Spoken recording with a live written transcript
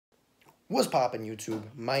What's poppin' YouTube?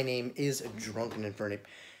 My name is Drunken Infernape,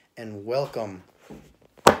 and welcome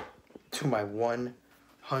to my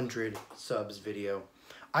 100 subs video.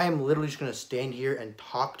 I am literally just gonna stand here and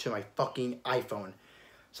talk to my fucking iPhone.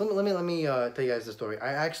 So let me tell you guys the story.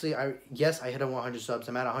 Yes, I hit 100 subs.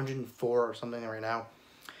 I'm at 104 or something right now,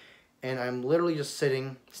 and I'm literally just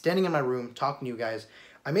standing in my room, talking to you guys.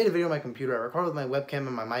 I made a video on my computer. I recorded with my webcam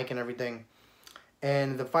and my mic and everything.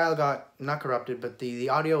 And the file got, not corrupted, but the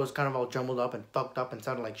audio was kind of all jumbled up and fucked up and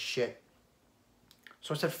sounded like shit.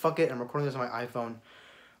 So I said, fuck it, I'm recording this on my iPhone.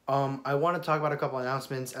 I want to talk about a couple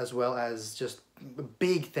announcements as well as just a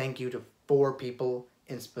big thank you to 4 people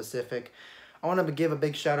in specific. I want to give a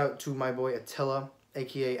big shout out to my boy Attila,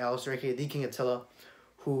 aka Alistair, aka The King Attila,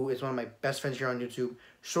 who is one of my best friends here on YouTube.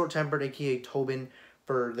 Short Tempered, aka Tobin,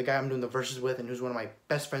 for the guy I'm doing the verses with and who's one of my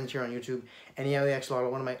best friends here on YouTube. And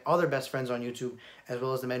Axolotl, one of my other best friends on YouTube, as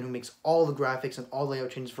well as the man who makes all the graphics and all the layout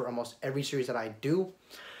changes for almost every series that I do.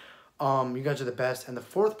 You guys are the best. And the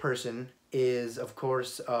 4th person is, of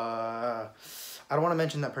course, I don't want to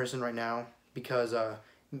mention that person right now because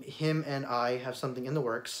him and I have something in the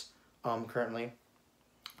works currently.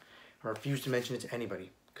 I refuse to mention it to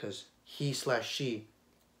anybody because he/she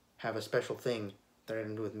have a special thing that they're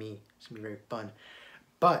going to do with me. It's going to be very fun.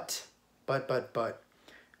 But,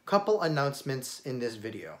 couple announcements in this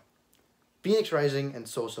video. Phoenix Rising and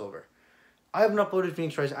Soul Silver. I haven't uploaded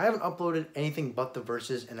Phoenix Rising. I haven't uploaded anything but the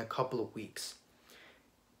verses in a couple of weeks.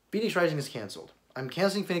 Phoenix Rising is canceled. I'm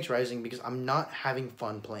canceling Phoenix Rising because I'm not having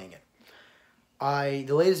fun playing it.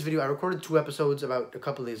 The latest video, I recorded 2 episodes about a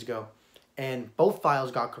couple of days ago, and both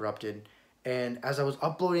files got corrupted. And as I was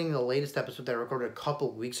uploading the latest episode that I recorded a couple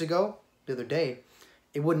of weeks ago, the other day,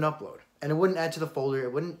 it wouldn't upload. And it wouldn't add to the folder.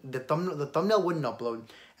 It wouldn't. The thumbnail wouldn't upload,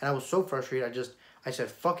 and I was so frustrated. I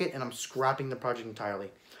said fuck it, and I'm scrapping the project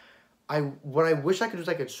entirely. What I wish I could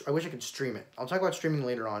do is I wish I could stream it. I'll talk about streaming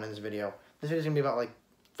later on in this video. This video is gonna be about like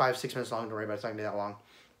 5-6 minutes long. Don't worry about it. It's not gonna be that long.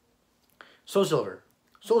 Soul Silver.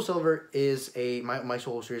 Soul Silver is my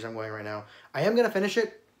solo series I'm going right now. I am gonna finish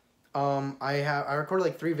it. I recorded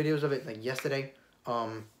like 3 videos of it like yesterday.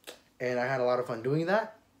 And I had a lot of fun doing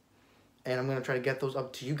that. And I'm going to try to get those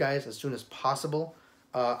up to you guys as soon as possible.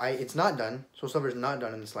 It's not done. Soul Silver is not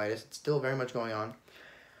done in the slightest. It's still very much going on.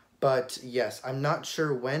 But yes, I'm not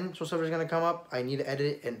sure when Soul Silver is going to come up. I need to edit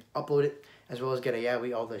it and upload it, as well as get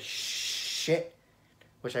all the shit,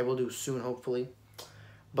 which I will do soon, hopefully.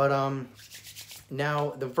 But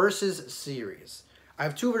now the Versus series. I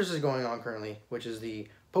have 2 verses going on currently, which is the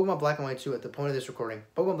Pokemon Black and White 2 at the point of this recording.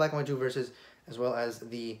 Pokemon Black and White 2 verses, as well as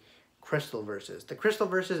the Crystal verses. The Crystal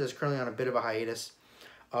verses is currently on a bit of a hiatus.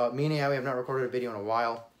 Me and Aoi have not recorded a video in a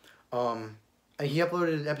while. He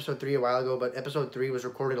uploaded episode 3 a while ago, but episode 3 was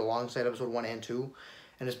recorded alongside episode 1 and 2,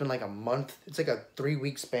 and it's been like a month. It's like a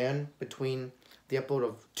 3-week span between the upload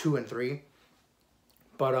of 2 and 3.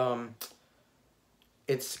 But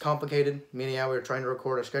it's complicated. Me and Aoi are trying to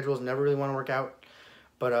record. Our schedules never really want to work out,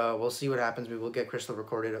 but we'll see what happens. We will get Crystal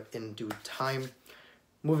recorded in due time.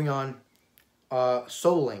 Moving on,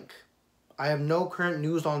 Soul Link. I have no current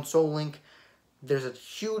news on Soul Link. There's a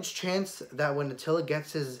huge chance that when Attila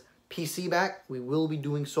gets his PC back, we will be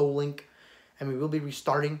doing Soul Link, and we will be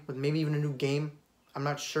restarting with maybe even a new game. I'm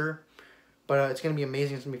not sure, but it's going to be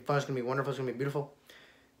amazing. It's going to be fun. It's going to be wonderful. It's going to be beautiful.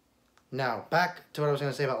 Now, back to what I was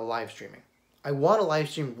going to say about live streaming. I want to live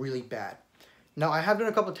stream really bad. Now, I have done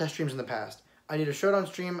a couple test streams in the past. I did a Showdown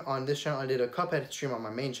stream on this channel. I did a Cuphead stream on my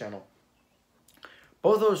main channel.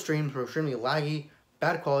 Both of those streams were extremely laggy,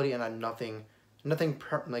 bad quality, and had nothing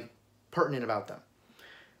pertinent about them.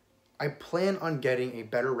 I plan on getting a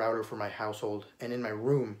better router for my household and in my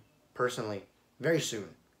room, personally, very soon.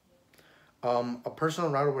 A personal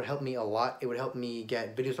router would help me a lot. It would help me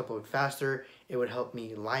get videos uploaded faster. It would help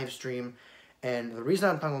me live stream. And the reason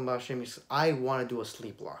I'm talking about live streaming is I want to do a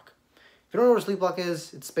sleep lock. If you don't know what a sleep lock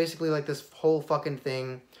is, it's basically like this whole fucking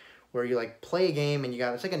thing where you like play a game and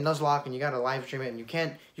it's like a Nuzlocke and you gotta live stream it, and you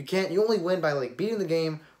only win by like beating the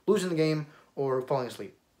game, losing the game, or falling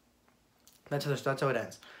asleep. That's how it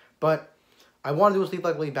ends. But I want to do a sleep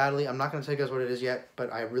lock really badly. I'm not gonna tell you guys what it is yet,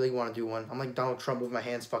 but I really want to do one. I'm like Donald Trump with my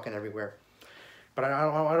hands fucking everywhere. But I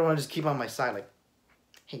don't want to just keep on my side like,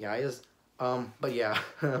 hey guys. But yeah,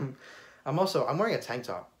 I'm wearing a tank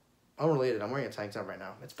top. Unrelated, I'm wearing a tank top right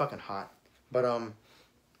now. It's fucking hot. But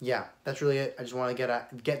yeah, that's really it. I just want to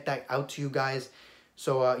get that out to you guys.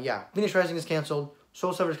 So yeah, Phoenix Rising is canceled.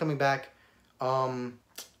 Soul Silver is coming back. Black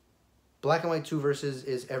and White 2 versus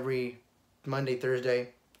is every Monday, Thursday,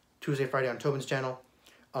 Tuesday, Friday on Tobin's channel.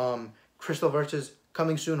 Crystal versus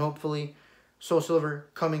coming soon, hopefully. Soul Silver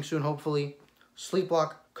coming soon, hopefully. Sleep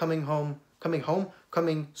Lock coming home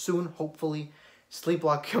coming soon, hopefully. Sleep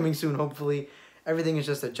block coming soon, hopefully. Everything is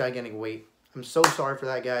just a gigantic wait. I'm so sorry for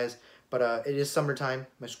that, guys. But it is summertime.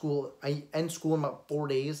 I end school in about 4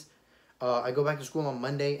 days. I go back to school on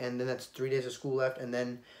Monday, and then that's 3 days of school left. And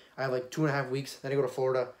then I have like 2.5 weeks. Then I go to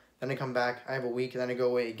Florida. Then I come back. I have a week, and then I go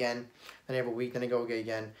away again. Then I have a week. Then I go away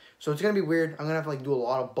again. So it's gonna be weird. I'm gonna have to like do a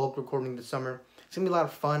lot of bulk recording this summer. It's gonna be a lot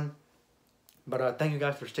of fun. But thank you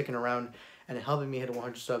guys for sticking around and helping me hit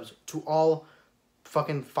 100 subs. To all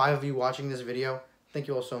fucking 5 of you watching this video, thank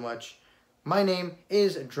you all so much. My name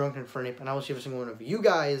is Drunken Fernip, and I will see every single one of you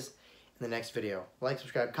guys in the next video. Like,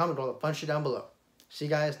 subscribe, comment, all the fun shit down below. See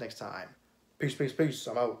you guys next time. Peace, peace, peace.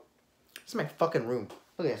 I'm out. This is my fucking room.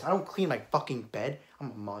 Look at this. I don't clean my fucking bed.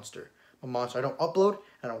 I'm a monster. I'm a monster. I don't upload,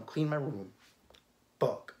 and I don't clean my room.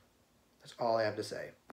 Fuck. That's all I have to say.